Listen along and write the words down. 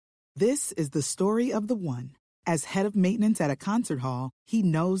This is the story of the one. As head of maintenance at a concert hall, he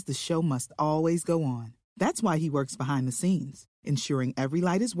knows the show must always go on. That's why he works behind the scenes, ensuring every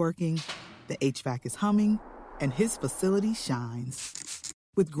light is working, the HVAC is humming, and his facility shines.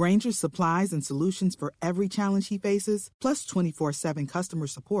 With Grainger's supplies and solutions for every challenge he faces, plus 24/7 customer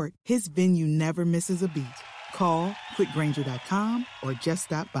support, his venue never misses a beat. Call quickgrainger.com or just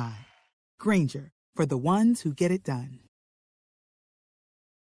stop by. Grainger, for the ones who get it done.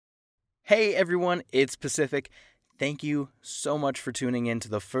 Hey everyone, it's Pacific. Thank you so much for tuning in to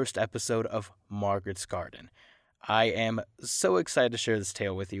the first episode of Margaret's Garden. I am so excited to share this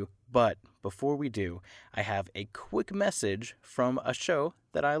tale with you, but before we do, I have a quick message from a show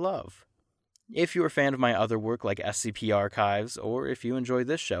that I love. If you're a fan of my other work like SCP Archives, or if you enjoy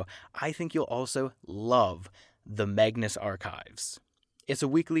this show, I think you'll also love The Magnus Archives. It's a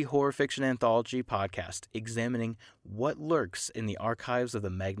weekly horror fiction anthology podcast examining what lurks in the archives of the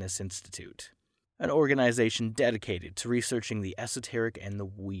Magnus Institute, an organization dedicated to researching the esoteric and the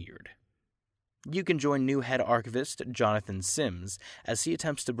weird. You can join new head archivist Jonathan Sims as he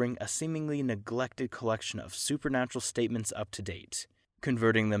attempts to bring a seemingly neglected collection of supernatural statements up to date,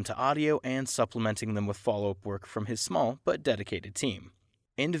 converting them to audio and supplementing them with follow-up work from his small but dedicated team.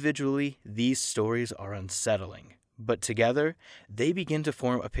 Individually, these stories are unsettling, but together, they begin to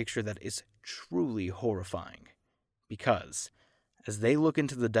form a picture that is truly horrifying. Because, as they look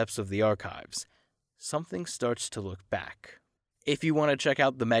into the depths of the archives, something starts to look back. If you want to check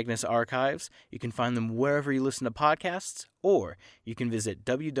out the Magnus Archives, you can find them wherever you listen to podcasts, or you can visit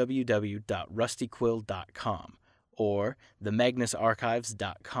www.rustyquill.com or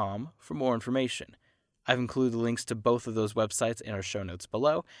themagnusarchives.com for more information. I've included the links to both of those websites in our show notes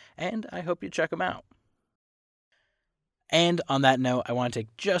below, and I hope you check them out. And on that note, I want to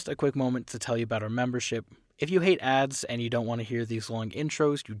take just a quick moment to tell you about our membership. If you hate ads and you don't want to hear these long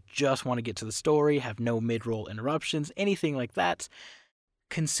intros, you just want to get to the story, have no mid-roll interruptions, anything like that,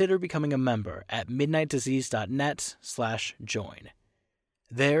 consider becoming a member at midnightdisease.net/join.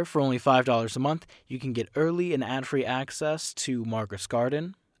 There, for only $5 a month, you can get early and ad-free access to Margaret's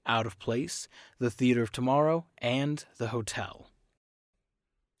Garden, Out of Place, the Theater of Tomorrow, and the Hotel.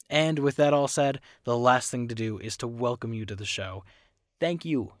 And with that all said, the last thing to do is to welcome you to the show. Thank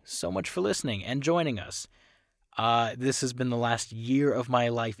you so much for listening and joining us. This has been the last year of my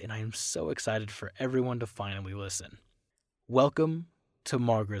life, and I am so excited for everyone to finally listen. Welcome to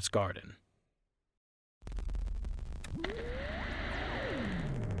Margaret's Garden.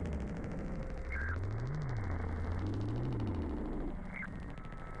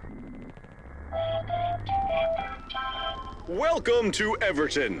 Welcome to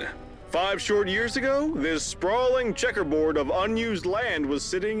Everton. 5 short years ago, this sprawling checkerboard of unused land was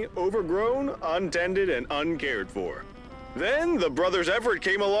sitting overgrown, untended, and uncared for. Then the brothers Everett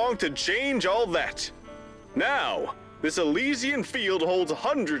came along to change all that. Now, this Elysian field holds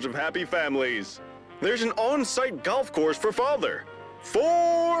hundreds of happy families. There's an on-site golf course for father.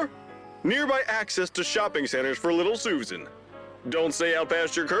 4 nearby access to shopping centers for little Susan. Don't stay out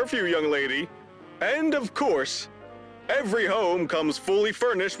past your curfew, young lady. And of course, every home comes fully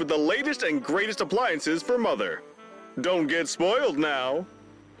furnished with the latest and greatest appliances for mother. Don't get spoiled now.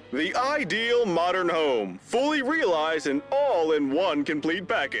 The ideal modern home, fully realized and all in one complete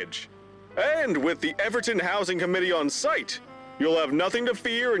package. And with the Everton Housing Committee on site, you'll have nothing to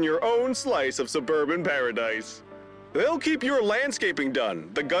fear in your own slice of suburban paradise. They'll keep your landscaping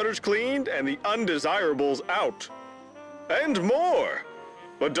done, the gutters cleaned, and the undesirables out. And more.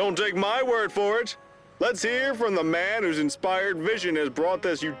 But don't take my word for it. Let's hear from the man whose inspired vision has brought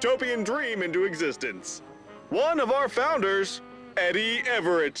this utopian dream into existence. One of our founders, Eddie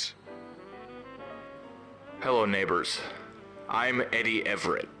Everett. Hello, neighbors. I'm Eddie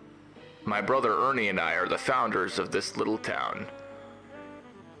Everett. My brother Ernie and I are the founders of this little town.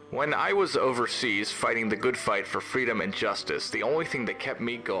 When I was overseas fighting the good fight for freedom and justice, the only thing that kept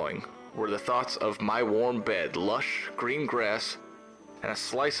me going were the thoughts of my warm bed, lush green grass, and a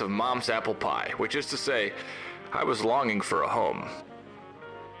slice of Mom's apple pie, which is to say, I was longing for a home.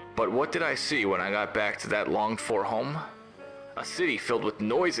 But what did I see when I got back to that longed-for home? A city filled with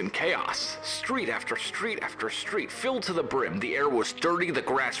noise and chaos. Street after street after street, filled to the brim. The air was dirty, the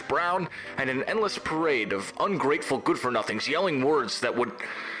grass brown, and an endless parade of ungrateful good-for-nothings yelling words that would...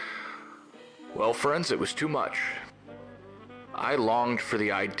 Well, friends, it was too much. I longed for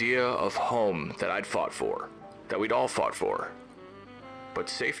the idea of home that I'd fought for, that we'd all fought for. But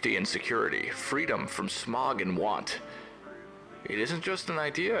safety and security, freedom from smog and want, it isn't just an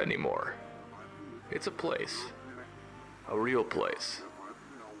idea anymore. It's a place. A real place.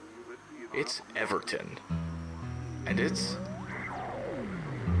 It's Everton. And it's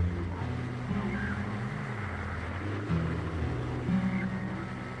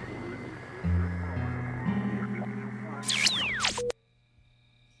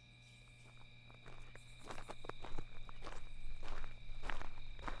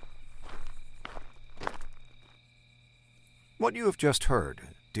What you have just heard,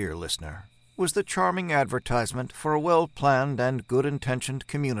 dear listener, was the charming advertisement for a well-planned and good-intentioned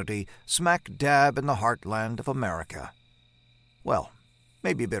community smack dab in the heartland of America. Well,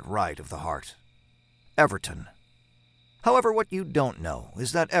 maybe a bit right of the heart. Everton. However, what you don't know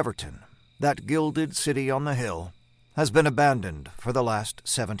is that Everton, that gilded city on the hill, has been abandoned for the last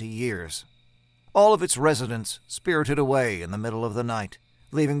 70 years. All of its residents spirited away in the middle of the night,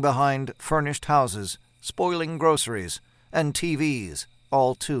 leaving behind furnished houses, spoiling groceries, and TVs,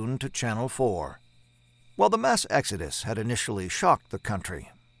 all tuned to Channel 4. While the mass exodus had initially shocked the country,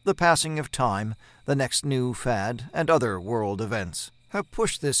 the passing of time, the next new fad, and other world events have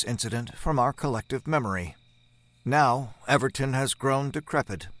pushed this incident from our collective memory. Now, Everton has grown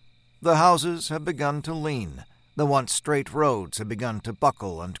decrepit. The houses have begun to lean, the once straight roads have begun to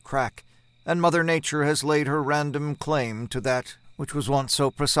buckle and crack, and Mother Nature has laid her random claim to that which was once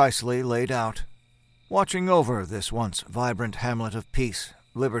so precisely laid out. Watching over this once vibrant hamlet of peace,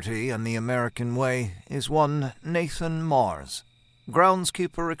 liberty, and the American way is one Nathan Mars,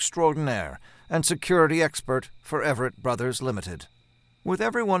 groundskeeper extraordinaire and security expert for Everett Brothers Limited. With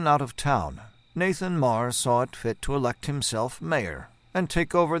everyone out of town, Nathan Mars saw it fit to elect himself mayor and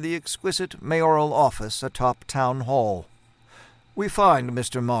take over the exquisite mayoral office atop Town Hall. We find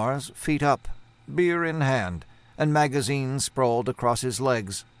Mr. Mars feet up, beer in hand, and magazines sprawled across his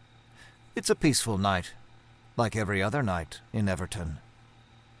legs. It's a peaceful night, like every other night in Everton.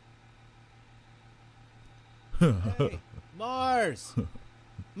 Hey, Mars!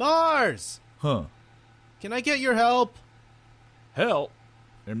 Mars! Huh. Can I get your help? Help?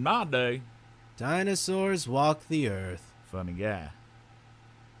 In my day? Dinosaurs walk the earth. Funny guy.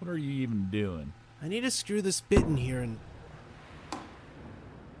 What are you even doing? I need to screw this bit in here and...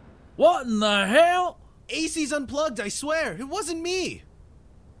 What in the hell? AC's unplugged, I swear! It wasn't me!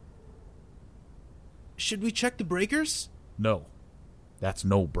 Should we check the breakers? No. That's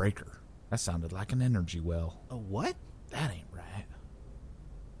no breaker. That sounded like an energy well. A what? That ain't right.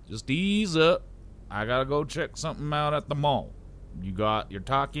 Just ease up. I gotta go check something out at the mall. You got your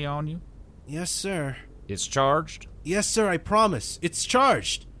talkie on you? Yes, sir. It's charged? Yes, sir, I promise. It's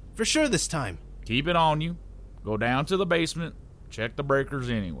charged. For sure this time. Keep it on you. Go down to the basement. Check the breakers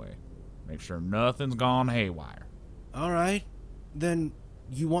anyway. Make sure nothing's gone haywire. All right. Then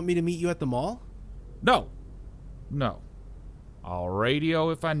you want me to meet you at the mall? No. I'll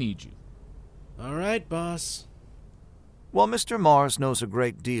radio if I need you. All right, boss. While Mr. Mars knows a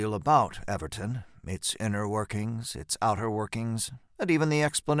great deal about Everton, its inner workings, its outer workings, and even the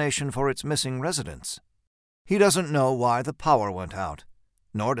explanation for its missing residents, he doesn't know why the power went out,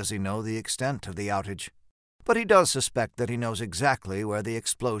 nor does he know the extent of the outage. But he does suspect that he knows exactly where the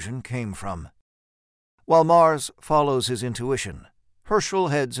explosion came from. While Mars follows his intuition, Herschel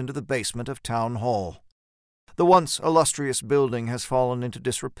heads into the basement of Town Hall. The once illustrious building has fallen into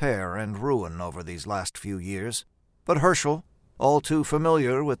disrepair and ruin over these last few years, but Herschel, all too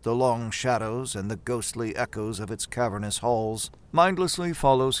familiar with the long shadows and the ghostly echoes of its cavernous halls, mindlessly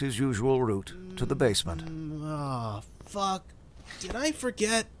follows his usual route to the basement. Oh, fuck. Did I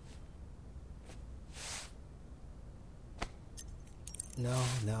forget?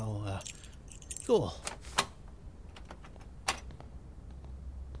 No. Cool.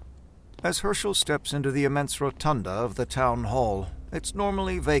 As Herschel steps into the immense rotunda of the town hall, its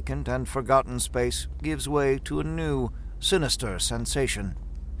normally vacant and forgotten space gives way to a new, sinister sensation.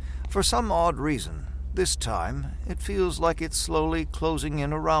 For some odd reason, this time it feels like it's slowly closing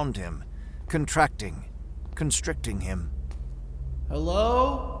in around him, contracting, constricting him.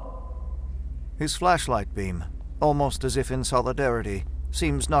 Hello? His flashlight beam, almost as if in solidarity,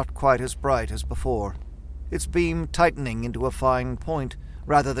 seems not quite as bright as before, its beam tightening into a fine point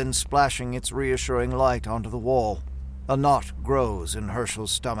rather than splashing its reassuring light onto the wall. A knot grows in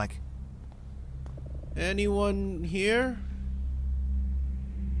Herschel's stomach. Anyone here?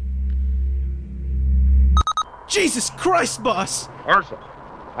 Jesus Christ, boss! Herschel,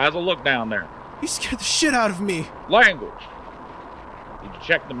 how's a look down there? You scared the shit out of me. Language. Did you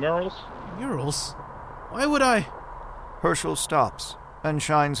check the murals? Murals? Why would I? Herschel stops and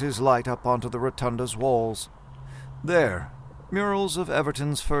shines his light up onto the rotunda's walls. There, murals of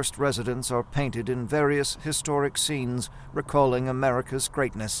Everton's first residents are painted in various historic scenes recalling America's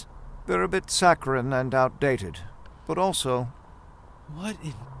greatness. They're a bit saccharine and outdated, but also... What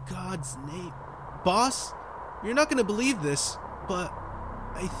in God's name? Boss, you're not gonna believe this, but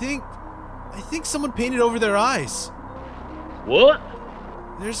I think someone painted over their eyes. What?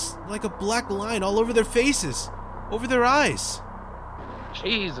 There's like a black line all over their faces, over their eyes.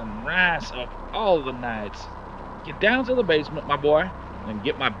 Cheese and rice of all the nights. Get down to the basement, my boy, and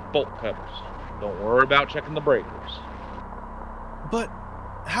get my bolt cutters. Don't worry about checking the breakers. But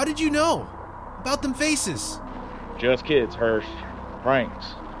how did you know? About them faces? Just kids, Hirsch. Pranks.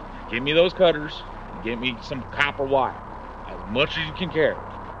 Give me those cutters and get me some copper wire. As much as you can carry.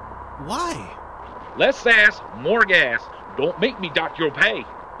 Why? Less sass, more gas. Don't make me dock your pay.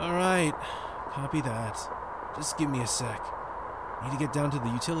 All right. Copy that. Just give me a sec. Need to get down to the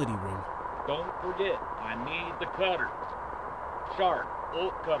utility room. Don't forget, I need the cutters. Sharp,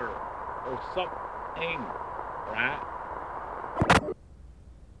 bolt cutter, or something, right?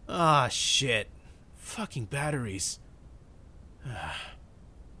 Ah, shit. Fucking batteries.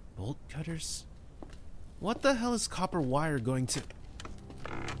 Bolt cutters? What the hell is copper wire going to...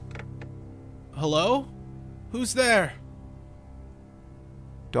 Hello? Who's there?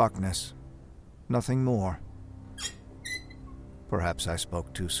 Darkness. Nothing more. Perhaps I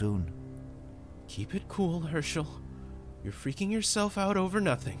spoke too soon. Keep it cool, Herschel. You're freaking yourself out over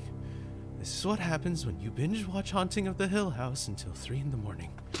nothing. This is what happens when you binge watch Haunting of the Hill House until 3 a.m.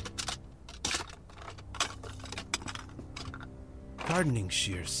 Gardening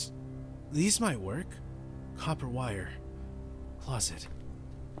shears. These might work. Copper wire. Closet.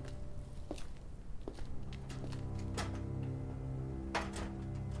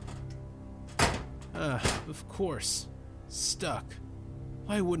 Of course. Stuck.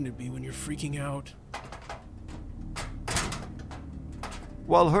 Why wouldn't it be when you're freaking out?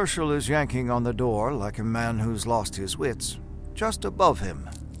 While Herschel is yanking on the door like a man who's lost his wits, just above him,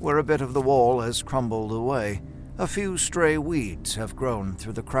 where a bit of the wall has crumbled away, a few stray weeds have grown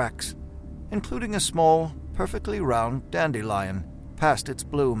through the cracks, including a small, perfectly round dandelion past its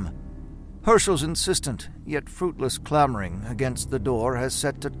bloom. Herschel's insistent, yet fruitless clamoring against the door has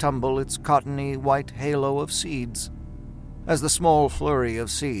set to tumble its cottony white halo of seeds. As the small flurry of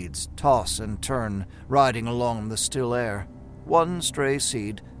seeds toss and turn, riding along the still air, one stray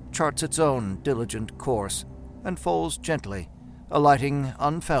seed charts its own diligent course and falls gently, alighting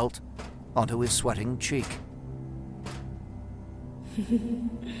unfelt onto his sweating cheek.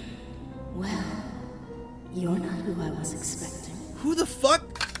 Well, you're not who I was expecting. Who the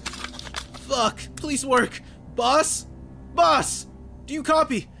fuck? Fuck, please work. Boss? Boss! Do you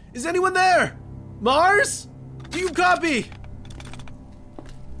copy? Is anyone there? Mars? Do you copy?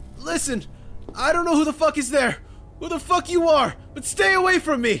 Listen, I don't know who the fuck is there. Who the fuck you are, but stay away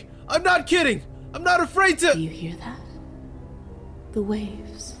from me. I'm not kidding. I'm not afraid to... Do you hear that? The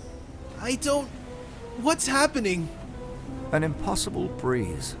waves. I don't... What's happening? An impossible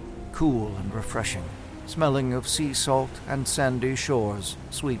breeze, cool and refreshing, smelling of sea salt and sandy shores,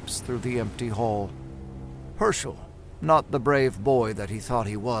 sweeps through the empty hall. Herschel, not the brave boy that he thought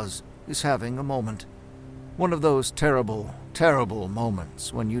he was, is having a moment. One of those terrible, terrible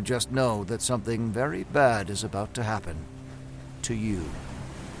moments when you just know that something very bad is about to happen. To you.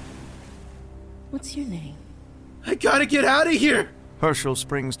 What's your name? I gotta get out of here! Herschel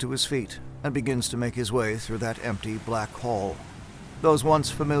springs to his feet and begins to make his way through that empty black hall. Those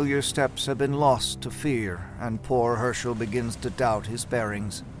once familiar steps have been lost to fear, and poor Herschel begins to doubt his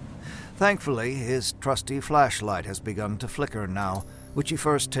bearings. Thankfully, his trusty flashlight has begun to flicker now, which he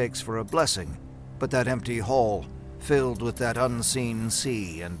first takes for a blessing. But that empty hall, filled with that unseen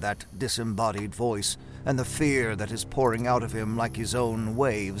sea and that disembodied voice, and the fear that is pouring out of him like his own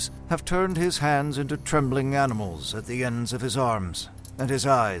waves, have turned his hands into trembling animals at the ends of his arms, and his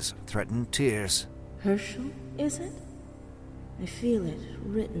eyes threaten tears. Herschel, is it? I feel it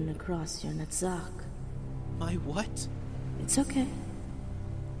written across your Natzak. My what? It's okay.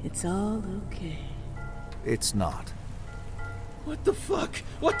 It's all okay. It's not. What the fuck?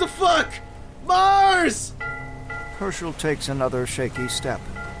 What the fuck? Mars! Herschel takes another shaky step,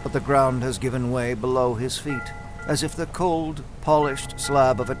 but the ground has given way below his feet, as if the cold, polished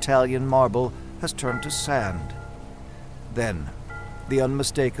slab of Italian marble has turned to sand. Then, the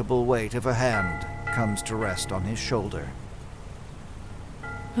unmistakable weight of a hand comes to rest on his shoulder.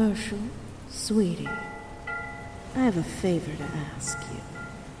 Herschel, sweetie, I have a favor to ask you.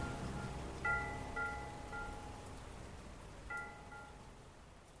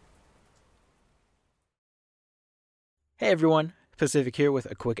 Hey everyone, Pacific here with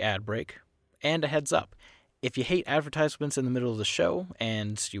a quick ad break. And a heads up, if you hate advertisements in the middle of the show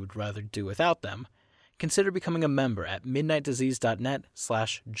and you would rather do without them, consider becoming a member at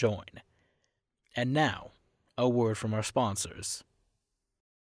midnightdisease.net/join. And now, a word from our sponsors.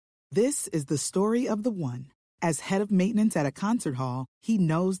 This is the story of the one. As head of maintenance at a concert hall, he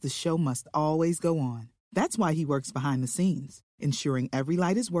knows the show must always go on. That's why he works behind the scenes, ensuring every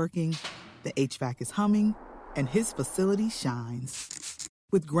light is working, the HVAC is humming, and his facility shines.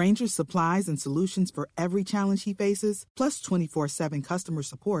 With Grainger's supplies and solutions for every challenge he faces, plus 24/7 customer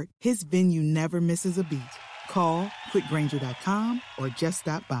support, his venue never misses a beat. Call quickgranger.com or just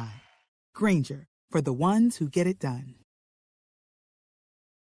stop by. Granger, for the ones who get it done.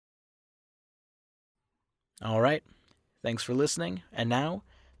 All right. Thanks for listening. And now,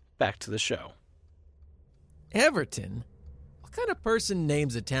 back to the show. Everton? What kind of person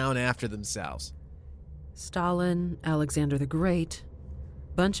names a town after themselves? Stalin, Alexander the Great,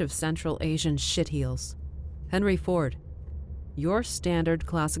 bunch of Central Asian shitheels. Henry Ford. Your standard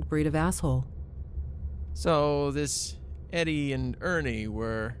classic breed of asshole. So this Eddie and Ernie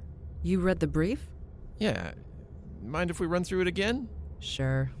were... You read the brief? Yeah. Mind if we run through it again?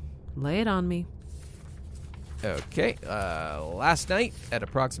 Sure. Lay it on me. Okay, last night at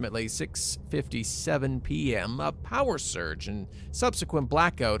approximately 6:57 p.m., a power surge and subsequent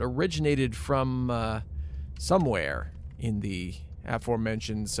blackout originated from, somewhere in the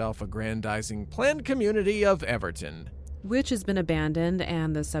aforementioned self-aggrandizing planned community of Everton. Which has been abandoned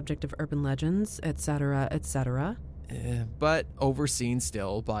and the subject of urban legends, etc., etc. But overseen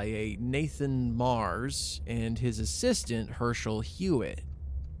still by a Nathan Mars and his assistant Herschel Hewitt.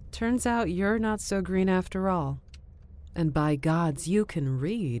 Turns out you're not so green after all. And by gods, you can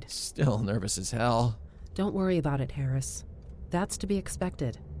read. Still nervous as hell. Don't worry about it, Harris. That's to be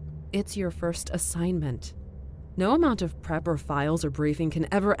expected. It's your first assignment. No amount of prep or files or briefing can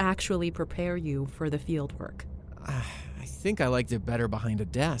ever actually prepare you for the fieldwork. I think I liked it better behind a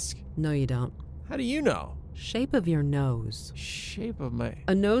desk. No, you don't. How do you know? Shape of your nose. Shape of my...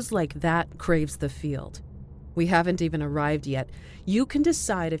 A nose like that craves the field. We haven't even arrived yet. You can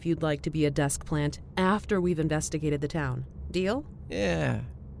decide if you'd like to be a desk plant after we've investigated the town. Deal? Yeah.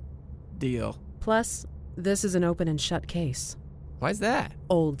 Deal. Plus, this is an open and shut case. Why's that?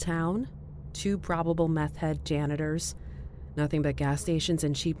 Old town, 2 probable meth head janitors, nothing but gas stations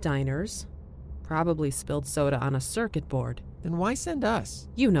and cheap diners, probably spilled soda on a circuit board. Then why send us?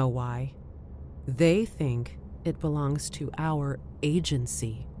 You know why. They think it belongs to our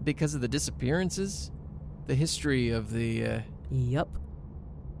agency. Because of the disappearances? The history of the, Yup.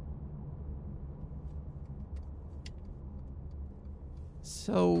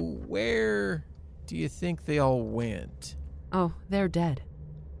 So, where do you think they all went? Oh, they're dead.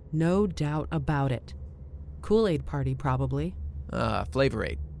 No doubt about it. Kool-Aid party, probably. Flavor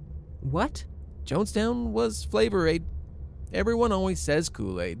Aid. What? Jonestown was Flavor Aid. Everyone always says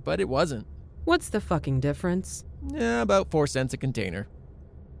Kool-Aid, but it wasn't. What's the fucking difference? About 4 cents a container.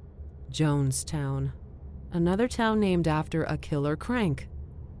 Jonestown. Another town named after a killer crank.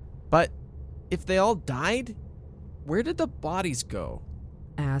 But if they all died, where did the bodies go?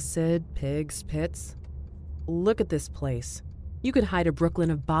 Acid, pigs, pits. Look at this place. You could hide a Brooklyn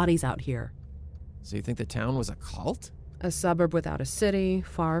of bodies out here. So you think the town was a cult? A suburb without a city,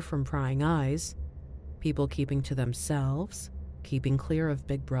 far from prying eyes. People keeping to themselves, keeping clear of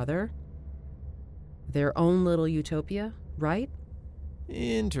Big Brother. Their own little utopia, right?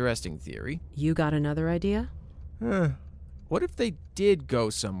 Interesting theory. You got another idea? What if they did go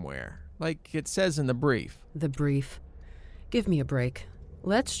somewhere, like it says in the brief? The brief. Give me a break.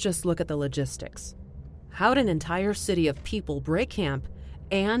 Let's just look at the logistics. How'd an entire city of people break camp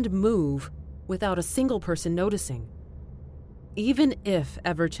and move without a single person noticing? Even if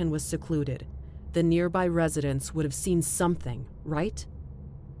Everton was secluded, the nearby residents would have seen something, right?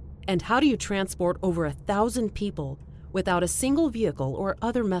 And how do you transport over 1,000 people without a single vehicle or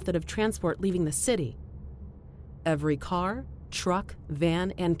other method of transport leaving the city? Every car, truck,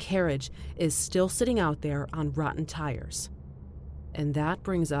 van, and carriage is still sitting out there on rotten tires. And that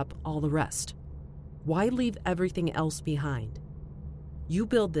brings up all the rest. Why leave everything else behind? You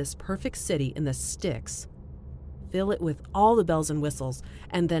build this perfect city in the sticks, fill it with all the bells and whistles,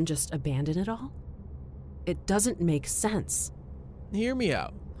 and then just abandon it all? It doesn't make sense. Hear me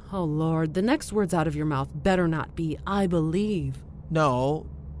out. Oh, Lord, the next words out of your mouth better not be, I believe. No.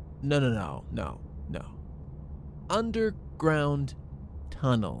 Underground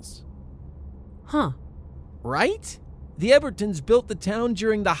tunnels. Huh. Right? The Evertons built the town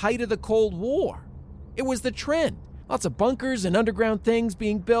during the height of the Cold War. It was the trend. Lots of bunkers and underground things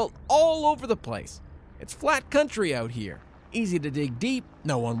being built all over the place. It's flat country out here. Easy to dig deep,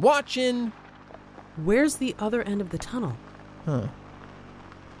 no one watching. Where's the other end of the tunnel? Huh.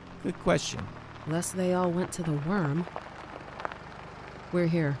 Good question. Unless they all went to the worm. We're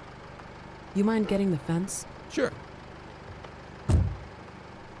here. You mind getting the fence? Sure.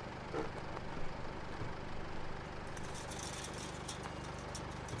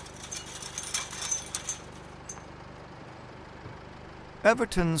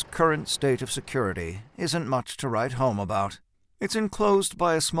 Everton's current state of security isn't much to write home about. It's enclosed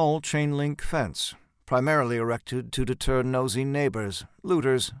by a small chain-link fence, primarily erected to deter nosy neighbors,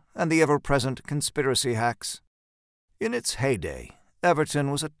 looters, and the ever-present conspiracy hacks. In its heyday,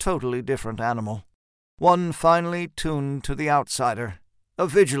 Everton was a totally different animal, one finely tuned to the outsider, a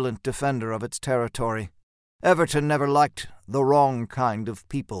vigilant defender of its territory. Everton never liked the wrong kind of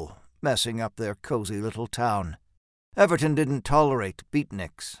people messing up their cozy little town. Everton didn't tolerate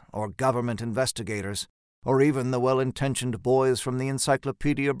beatniks or government investigators, or even the well-intentioned boys from the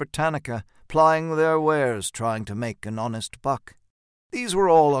Encyclopedia Britannica plying their wares trying to make an honest buck. These were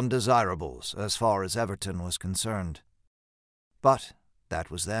all undesirables as far as Everton was concerned. But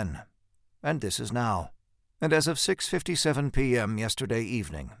that was then, and this is now. And as of 6:57 p.m. yesterday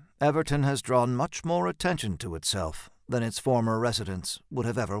evening, Everton has drawn much more attention to itself than its former residents would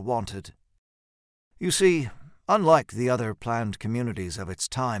have ever wanted. You see, unlike the other planned communities of its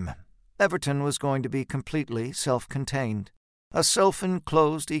time, Everton was going to be completely self-contained, a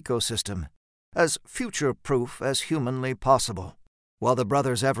self-enclosed ecosystem, as future-proof as humanly possible. While the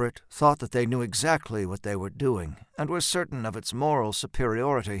brothers Everett thought that they knew exactly what they were doing and were certain of its moral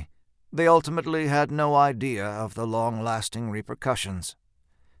superiority, they ultimately had no idea of the long-lasting repercussions.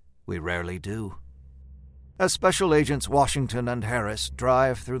 We rarely do. As Special Agents Washington and Harris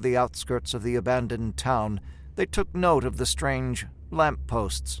drive through the outskirts of the abandoned town, they took note of the strange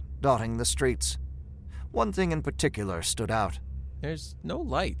lampposts dotting the streets. One thing in particular stood out. There's no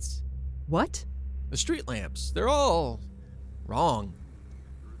lights. What? The street lamps, they're all wrong.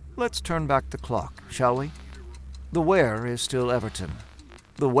 Let's turn back the clock, shall we? The where is still Everton.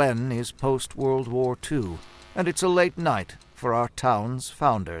 The when is post-World War II, and it's a late night for our town's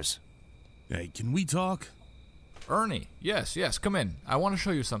founders. Hey, can we talk? Ernie, yes, come in. I want to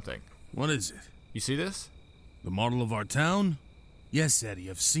show you something. What is it? You see this? The model of our town? Yes, Eddie,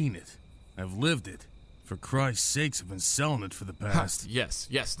 I've seen it. I've lived it. For Christ's sakes, I've been selling it for the past.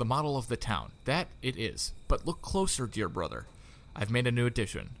 Yes, the model of the town. That it is. But look closer, dear brother. I've made a new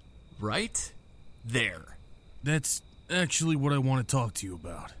addition. Right there. That's actually what I want to talk to you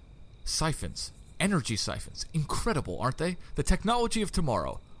about. Siphons. Energy siphons. Incredible, aren't they? The technology of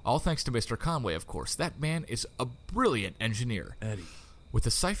tomorrow. All thanks to Mr. Conway, of course. That man is a brilliant engineer. Eddie. With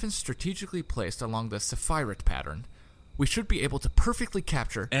the siphons strategically placed along the Sephiroth pattern, we should be able to perfectly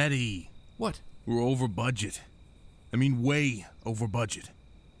capture... Eddie. What? We're over budget. I mean, way over budget.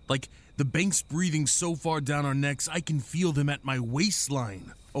 Like, the bank's breathing so far down our necks, I can feel them at my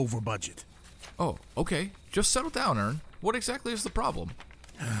waistline over budget. Oh, okay. Just settle down, Ern. What exactly is the problem?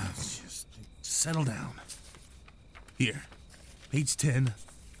 Just settle down. Here, page 10,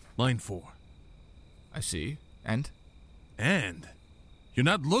 line 4. I see. And? And? You're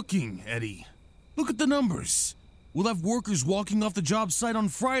not looking, Eddie. Look at the numbers. We'll have workers walking off the job site on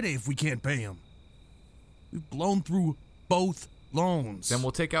Friday if we can't pay them. We've blown through both loans. Then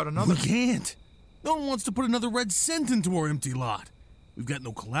we'll take out another. We can't. No one wants to put another red cent into our empty lot. We've got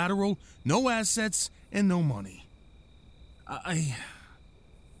no collateral, no assets, and no money. I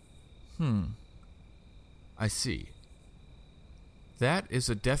see. That is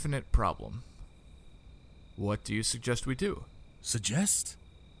a definite problem. What do you suggest we do? Suggest?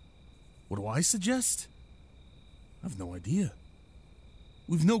 What do I suggest? I've no idea.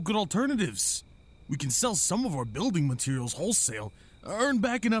 We've no good alternatives. We can sell some of our building materials wholesale, earn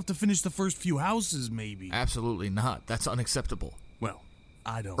back enough to finish the first few houses, maybe. Absolutely not. That's unacceptable. Well,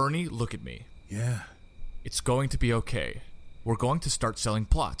 I don't... Ernie, look at me. Yeah? It's going to be okay. We're going to start selling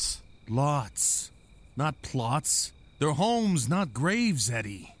plots. Lots. Not plots. They're homes, not graves,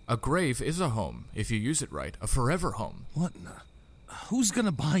 Eddie. A grave is a home, if you use it right. A forever home. What in the... Who's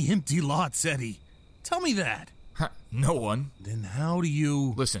gonna buy empty lots, Eddie? Tell me that. No one. Then how do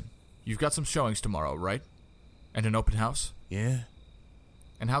you... Listen, you've got some showings tomorrow, right? And an open house? Yeah.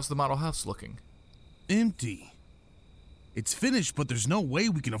 And how's the model house looking? Empty. It's finished, but there's no way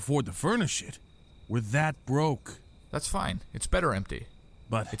we can afford to furnish it. We're that broke. That's fine. It's better empty.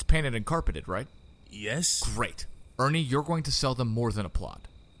 But... It's painted and carpeted, right? Yes. Great. Ernie, you're going to sell them more than a plot.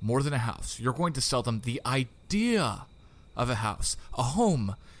 More than a house. You're going to sell them the idea of a house. A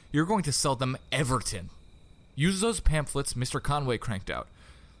home. You're going to sell them Everton. Use those pamphlets Mr. Conway cranked out.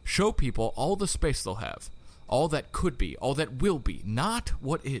 Show people all the space they'll have. All that could be. All that will be. Not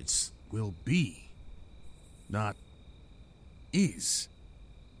what is. Will be. Not is.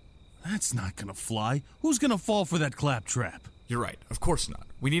 That's not gonna fly. Who's gonna fall for that claptrap? You're right. Of course not.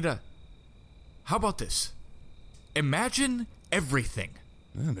 We need a... How about this? Imagine everything.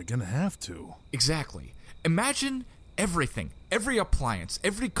 Yeah, they're gonna have to. Exactly. Imagine everything. Every appliance,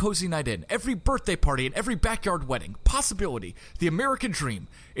 every cozy night in, every birthday party, and every backyard wedding. Possibility. The American dream.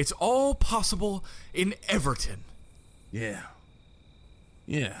 It's all possible in Everton. Yeah.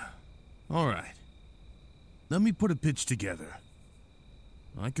 Yeah. All right. let me put a pitch together.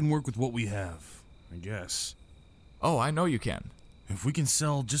 I can work with what we have, I guess. Oh, I know you can. If we can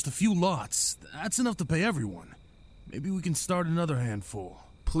sell just a few lots, that's enough to pay everyone. Maybe we can start another handful.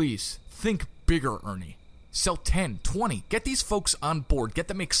 Please, think bigger, Ernie. Sell 10, 20. Get these folks on board. Get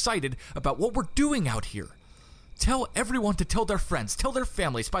them excited about what we're doing out here. Tell everyone to tell their friends, tell their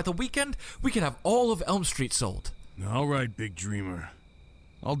families. By the weekend, we can have all of Elm Street sold. All right, big dreamer.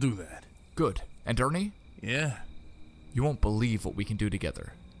 I'll do that. Good. And Ernie? Yeah? You won't believe what we can do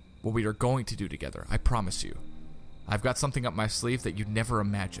together. What we are going to do together, I promise you. I've got something up my sleeve that you'd never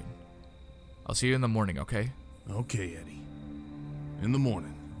imagine. I'll see you in the morning, okay? Okay, Eddie. In the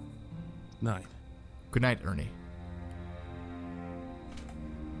morning. Night. Good night, Ernie.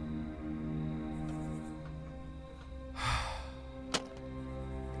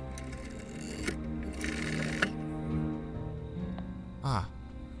 Ah.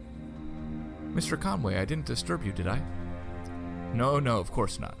 Mr. Conway, I didn't disturb you, did I? No, of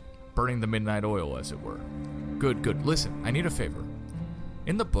course not. Burning the midnight oil, as it were. Good. Listen, I need a favor.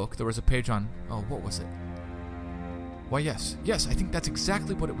 In the book, there was a page on... Oh, what was it? Why, yes, I think that's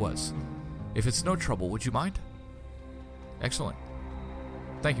exactly what it was. If it's no trouble, would you mind? Excellent.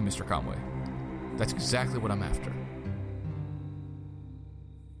 Thank you, Mr. Conway. That's exactly what I'm after.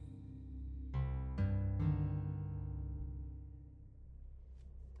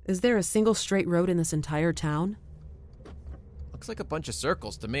 Is there a single straight road in this entire town? Looks like a bunch of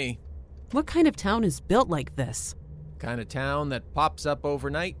circles to me. What kind of town is built like this? Kind of town that pops up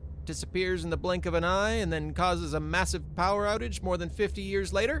overnight, disappears in the blink of an eye, and then causes a massive power outage more than 50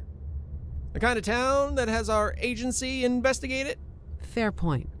 years later? The kind of town that has our agency investigate it? Fair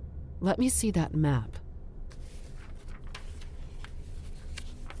point. Let me see that map.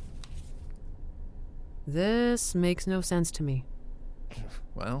 This makes no sense to me.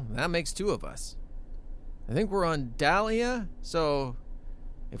 Well, that makes two of us. I think we're on Dahlia, so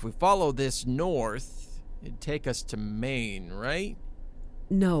if we follow this north, it'd take us to Maine, right?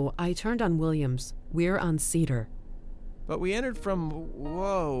 No, I turned on Williams. We're on Cedar. But we entered from...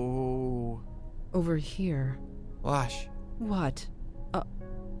 Whoa. Over here. Wash. What?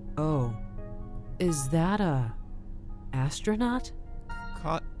 Oh. Is that a... astronaut?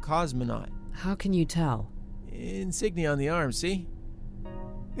 Cosmonaut. How can you tell? Insignia on the arm, see?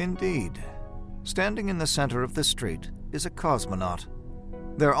 Indeed. Standing in the center of the street is a cosmonaut.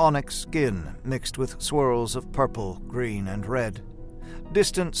 Their onyx skin mixed with swirls of purple, green, and red.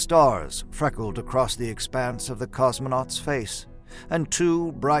 Distant stars freckled across the expanse of the cosmonaut's face, and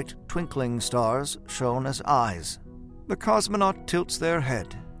two bright twinkling stars shone as eyes. The cosmonaut tilts their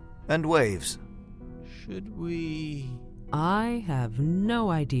head and waves. Should we... I have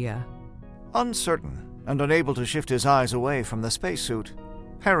no idea. Uncertain and unable to shift his eyes away from the spacesuit,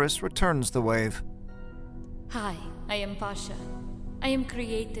 Harris returns the wave. Hi, I am Pasha. I am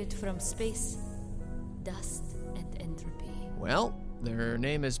created from space, dust, and entropy. Well, their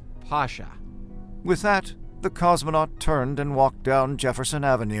name is Pasha. With that, the cosmonaut turned and walked down Jefferson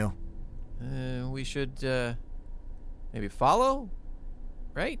Avenue. We should, maybe follow?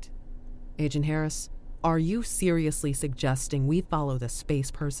 Right? Agent Harris, are you seriously suggesting we follow the space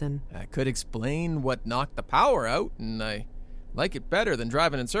person? I could explain what knocked the power out, and I like it better than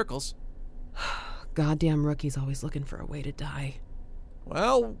driving in circles. Goddamn rookie's always looking for a way to die.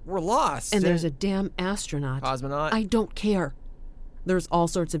 Well, we're lost. And there's a damn astronaut. Cosmonaut. I don't care. There's all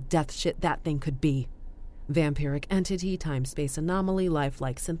sorts of death shit that thing could be. Vampiric entity, time-space anomaly,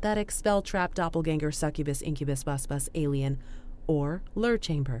 lifelike synthetic, spell-trap, doppelganger, succubus, incubus, bus, alien, or lure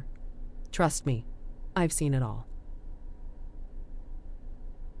chamber. Trust me, I've seen it all.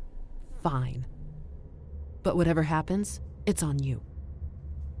 Fine. But whatever happens, it's on you.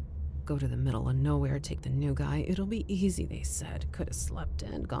 Go to the middle of nowhere, take the new guy. It'll be easy, they said. Could have slept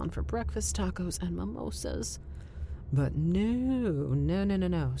in, gone for breakfast, tacos, and mimosas. But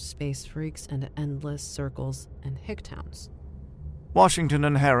no. Space freaks and endless circles and hick towns. Washington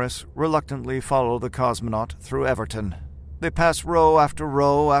and Harris reluctantly follow the cosmonaut through Everton. They pass row after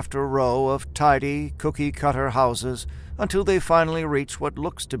row after row of tidy, cookie-cutter houses until they finally reach what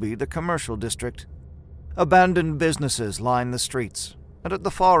looks to be the commercial district. Abandoned businesses line the streets, and at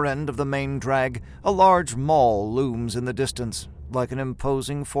the far end of the main drag, a large mall looms in the distance, like an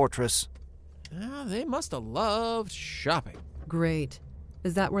imposing fortress. They must have loved shopping. Great.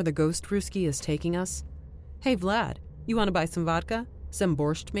 Is that where the ghost Ruski is taking us? Hey, Vlad, you want to buy some vodka? Some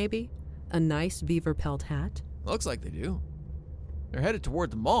borscht, maybe? A nice beaver pelt hat? Looks like they do. They're headed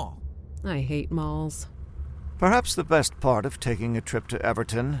toward the mall. I hate malls. Perhaps the best part of taking a trip to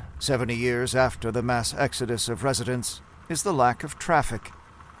Everton, 70 years after the mass exodus of residents, is the lack of traffic.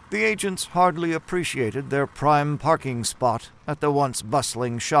 The agents hardly appreciated their prime parking spot at the once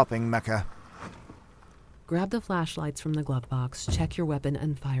bustling shopping mecca. Grab the flashlights from the glove box, check your weapon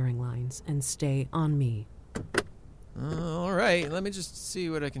and firing lines, and stay on me. All right, let me just see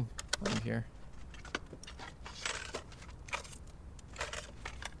what I can find here.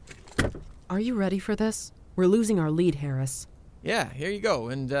 Are you ready for this? We're losing our lead, Harris. Yeah, here you go.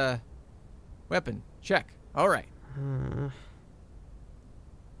 And, weapon, check. All right.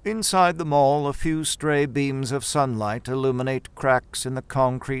 Inside the mall, a few stray beams of sunlight illuminate cracks in the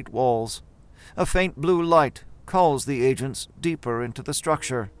concrete walls. A faint blue light calls the agents deeper into the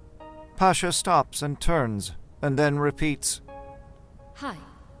structure. Pasha stops and turns, and then repeats, Hi,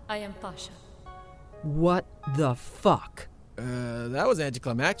 I am Pasha. What the fuck? That was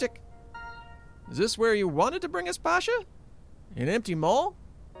anticlimactic. Is this where you wanted to bring us, Pasha? An empty mall?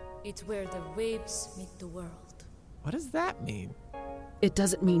 It's where the waves meet the world. What does that mean? It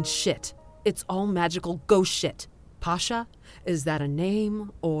doesn't mean shit. It's all magical ghost shit. Pasha? Is that a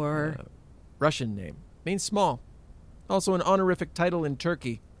name or... Russian name. Means small. Also an honorific title in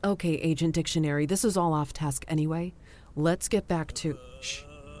Turkey. Okay, Agent Dictionary, this is all off task anyway. Let's get back to... Shh.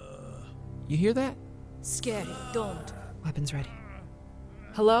 You hear that? Scary, don't. Weapons ready.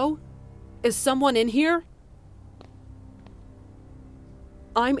 Hello? Is someone in here?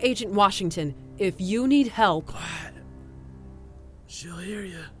 I'm Agent Washington. If you need help... Quiet. She'll hear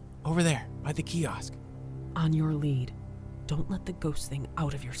you. Over there, by the kiosk. On your lead. Don't let the ghost thing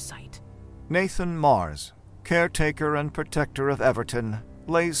out of your sight. Nathan Mars, caretaker and protector of Everton,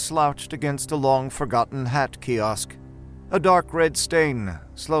 lays slouched against a long-forgotten hat kiosk. A dark red stain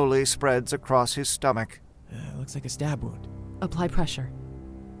slowly spreads across his stomach. Looks like a stab wound. Apply pressure.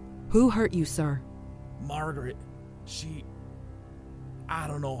 Who hurt you, sir? Margaret. I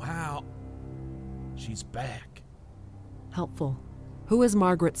don't know how. She's back. Helpful. Who is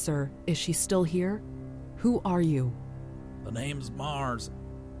Margaret, sir? Is she still here? Who are you? The name's Mars.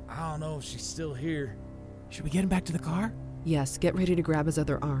 I don't know if she's still here. Should we get him back to the car? Yes, get ready to grab his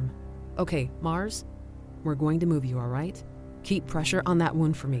other arm. Okay, Mars, we're going to move you, all right? Keep pressure on that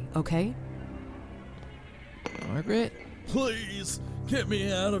wound for me, okay? Margaret? Please, get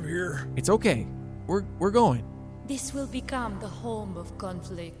me out of here. It's okay. We're going. This will become the home of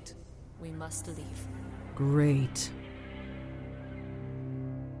conflict. We must leave. Great.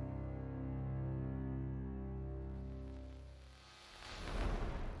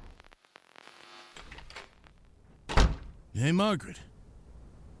 Hey, Margaret.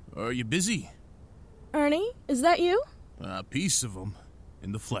 Are you busy? Ernie, is that you? A piece of them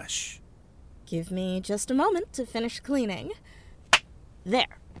in the flesh. Give me just a moment to finish cleaning.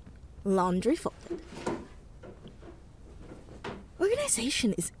 There. Laundry folded.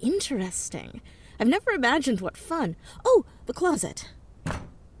 Organization is interesting. I've never imagined what fun. Oh, the closet.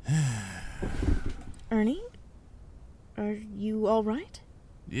 Ernie? Are you all right?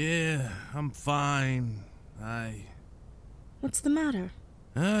 Yeah, I'm fine. What's the matter?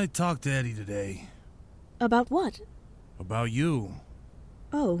 I talked to Eddie today. About what? About you.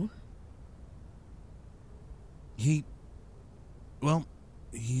 Oh. He's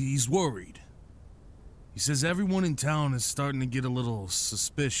worried. He says everyone in town is starting to get a little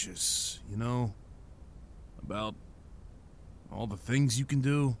suspicious, you know? About all the things you can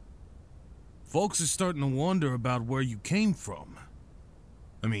do. Folks are starting to wonder about where you came from.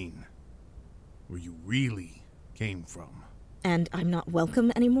 I mean, where you really came from. And I'm not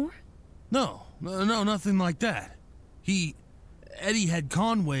welcome anymore? No, nothing like that. Eddie had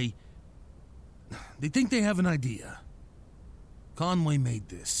Conway. They think they have an idea. Conway made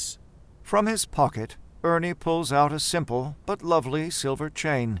this. From his pocket, Ernie pulls out a simple but lovely silver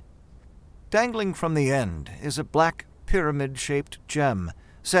chain. Dangling from the end is a black pyramid-shaped gem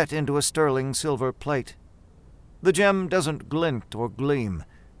set into a sterling silver plate. The gem doesn't glint or gleam,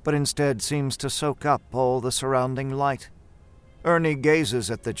 but instead seems to soak up all the surrounding light. Ernie gazes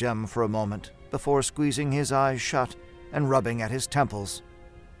at the gem for a moment before squeezing his eyes shut and rubbing at his temples.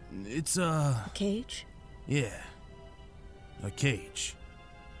 It's a cage? Yeah. A cage.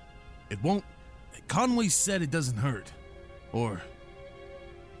 It won't... Conway said it doesn't hurt. Or...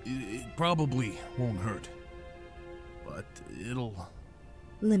 It probably won't hurt. But it'll...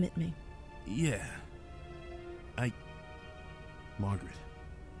 Limit me. Yeah. Margaret,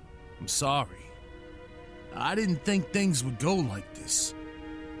 I'm sorry. I didn't think things would go like this.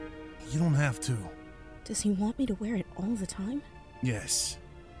 You don't have to. Does he want me to wear it all the time? Yes.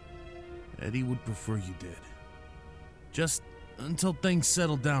 Eddie would prefer you did. Just until things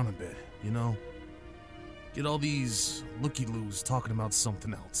settle down a bit, you know? Get all these looky-loos talking about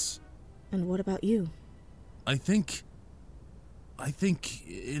something else. And what about you? I think I think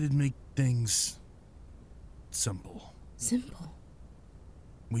it'd make things simple. Simple?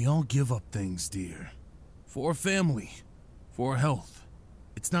 We all give up things, dear. For our family, for our health.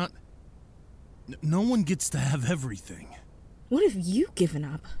 It's not... No one gets to have everything. What have you given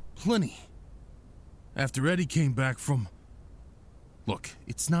up? Plenty. After Eddie came back from... Look,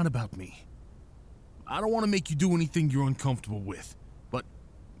 it's not about me. I don't want to make you do anything you're uncomfortable with, but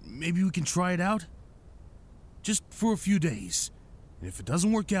maybe we can try it out? Just for a few days. And if it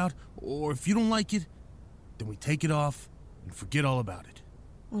doesn't work out, or if you don't like it, then we take it off and forget all about it.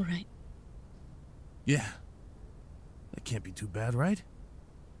 All right. Yeah. That can't be too bad, right?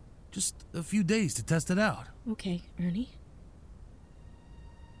 Just a few days to test it out. Okay, Ernie.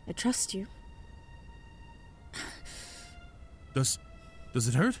 I trust you. Does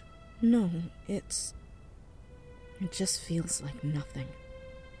it hurt? No, it just feels like nothing.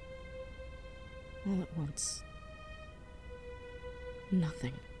 All at once.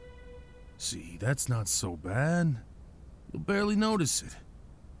 Nothing. See, that's not so bad. You'll barely notice it.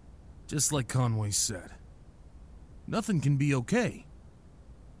 Just like Conway said. Nothing can be okay.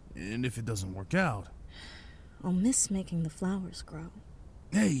 And if it doesn't work out... I'll miss making the flowers grow.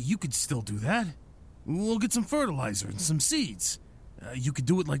 Hey, you could still do that. We'll get some fertilizer and some seeds. You could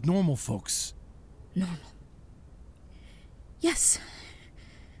do it like normal folks. Normal. Yes.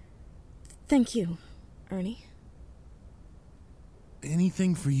 Thank you, Ernie.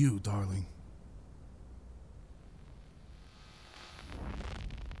 Anything for you, darling.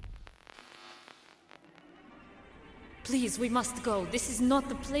 Please, we must go. This is not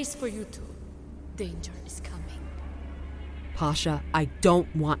the place for you to. Danger is coming. Pasha, I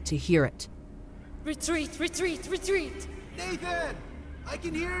don't want to hear it. Retreat, retreat, retreat! Nathan! I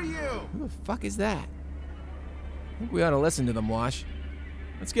can hear you! Who the fuck is that? I think we ought to listen to them, Wash.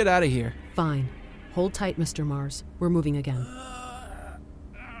 Let's get out of here. Fine. Hold tight, Mr. Mars. We're moving again.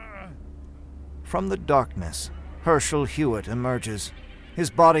 From the darkness, Herschel Hewitt emerges, his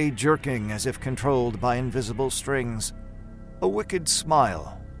body jerking as if controlled by invisible strings. A wicked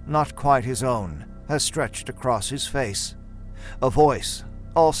smile, not quite his own, has stretched across his face. A voice,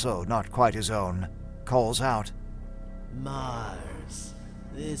 also not quite his own, calls out, Mars,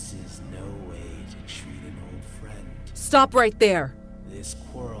 this is no way to treat an old friend. Stop right there! This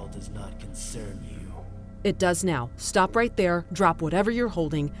quarrel does not concern you. It does now. Stop right there, drop whatever you're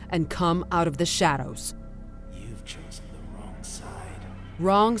holding, and come out of the shadows. You've chosen the wrong side.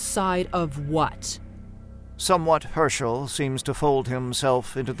 Wrong side of what? Somewhat Herschel seems to fold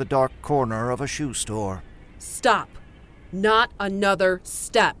himself into the dark corner of a shoe store. Stop! Not another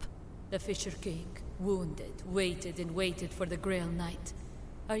step! The Fisher King, wounded, waited and waited for the Grail Knight.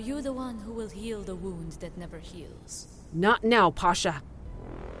 Are you the one who will heal the wound that never heals? Not now, Pasha.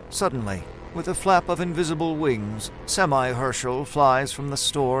 Suddenly, with a flap of invisible wings, Semi-Herschel flies from the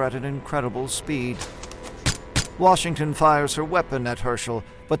store at an incredible speed. Washington fires her weapon at Herschel,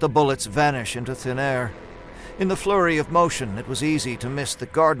 but the bullets vanish into thin air. In the flurry of motion, it was easy to miss the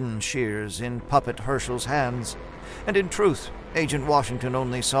garden shears in Puppet Herschel's hands. And in truth, Agent Washington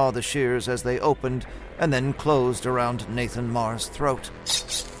only saw the shears as they opened and then closed around Nathan Marr's throat.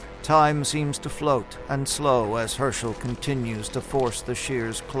 Time seems to float and slow as Herschel continues to force the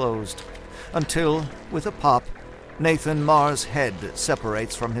shears closed, until, with a pop, Nathan Marr's head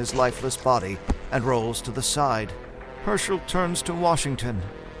separates from his lifeless body and rolls to the side. Herschel turns to Washington.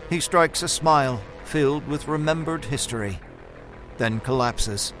 He strikes a smile filled with remembered history, then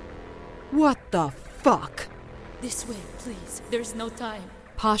collapses. What the fuck? This way, please. There's no time.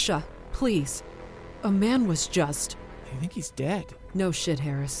 Pasha, please. A man was just... I think he's dead. No shit,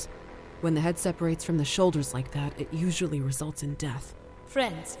 Harris. When the head separates from the shoulders like that, it usually results in death.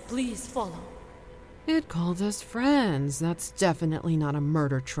 Friends, please follow. It called us friends. That's definitely not a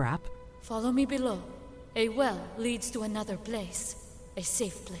murder trap. Follow me below. A well leads to another place. A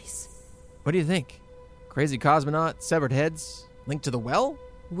safe place. What do you think? Crazy cosmonaut, severed heads, linked to the well?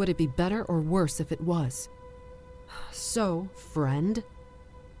 Would it be better or worse if it was? So, friend,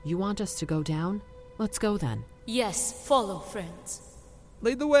 you want us to go down? Let's go then. Yes, follow, friends.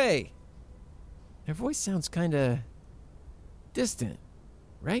 Lead the way. Their voice sounds kinda distant,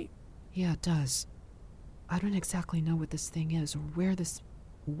 right? Yeah, it does. I don't exactly know what this thing is or where this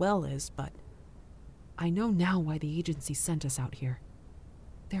well is, but I know now why the agency sent us out here.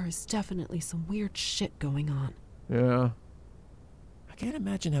 There is definitely some weird shit going on. Yeah. I can't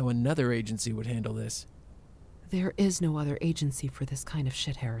imagine how another agency would handle this. There is no other agency for this kind of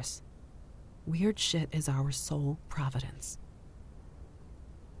shit, Harris. Weird shit is our sole providence.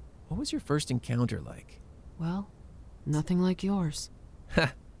 What was your first encounter like? Well, nothing like yours.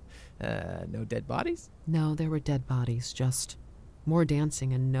 No dead bodies? No, there were dead bodies, just More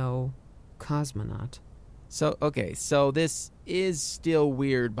dancing and no cosmonaut. So this is still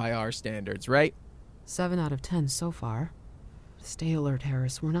weird by our standards, right? 7 out of 10 so far. Stay alert,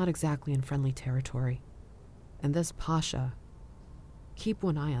 Harris. We're not exactly in friendly territory. And this Pasha, keep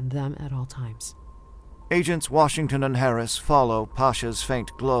one eye on them at all times. Agents Washington and Harris follow Pasha's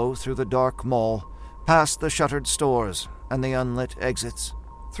faint glow through the dark mall, past the shuttered stores and the unlit exits,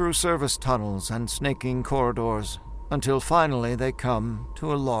 through service tunnels and snaking corridors, until finally they come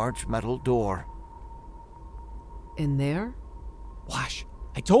to a large metal door. In there? Wash,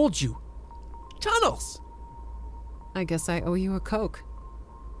 I told you. Tunnels! I guess I owe you a Coke.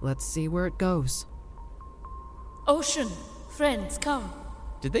 Let's see where it goes. Ocean, friends, come.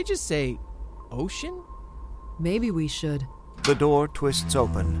 Did they just say ocean? Maybe we should. The door twists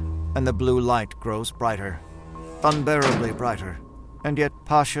open, and the blue light grows brighter, unbearably brighter, and yet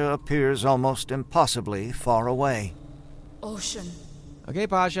Pasha appears almost impossibly far away. Ocean. Okay,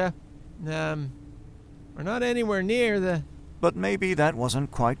 Pasha. We're not anywhere near the... But maybe that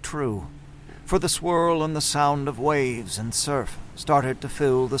wasn't quite true, for the swirl and the sound of waves and surf started to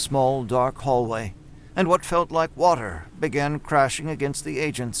fill the small dark hallway, and what felt like water began crashing against the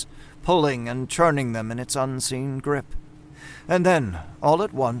agents, pulling and churning them in its unseen grip. And then, all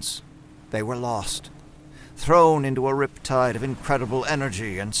at once, they were lost, thrown into a riptide of incredible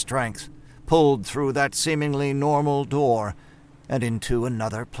energy and strength, pulled through that seemingly normal door and into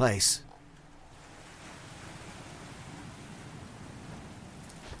another place.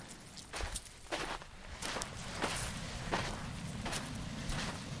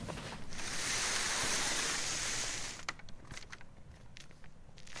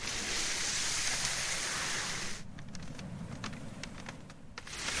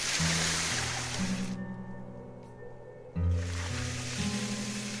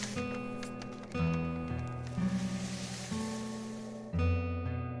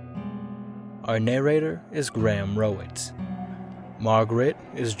 Our narrator is Graham Rowett. Margaret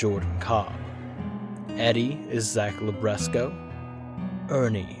is Jordan Cobb. Eddie is Zach Labresco.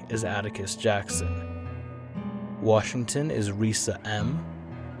 Ernie is Atticus Jackson. Washington is Risa M.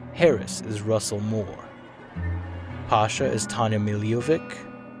 Harris is Russell Moore. Pasha is Tanya Miljovic.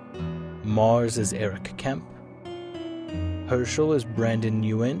 Mars is Eric Kemp. Herschel is Brandon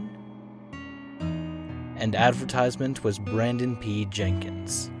Nguyen. And advertisement was Brandon P.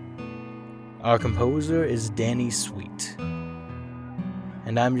 Jenkins. Our composer is Danny Sweet.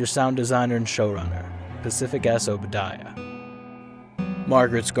 And I'm your sound designer and showrunner, Pacific S. Obadiah.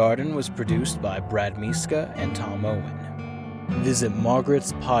 Margaret's Garden was produced by Brad Miska and Tom Owen. Visit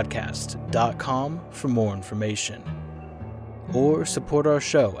margaretspodcast.com for more information. Or support our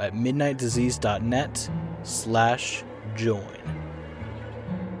show at midnightdisease.net/join.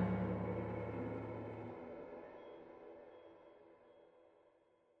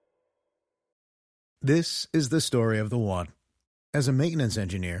 This is the story of the one. As a maintenance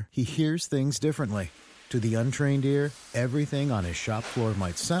engineer, he hears things differently. To the untrained ear, everything on his shop floor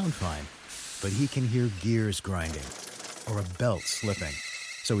might sound fine, but he can hear gears grinding or a belt slipping.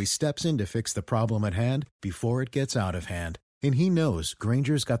 So he steps in to fix the problem at hand before it gets out of hand. And he knows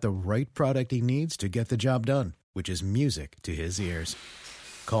Grainger's got the right product he needs to get the job done, which is music to his ears.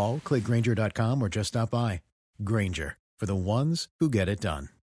 Call, click Grainger.com, or just stop by. Grainger, for the ones who get it done.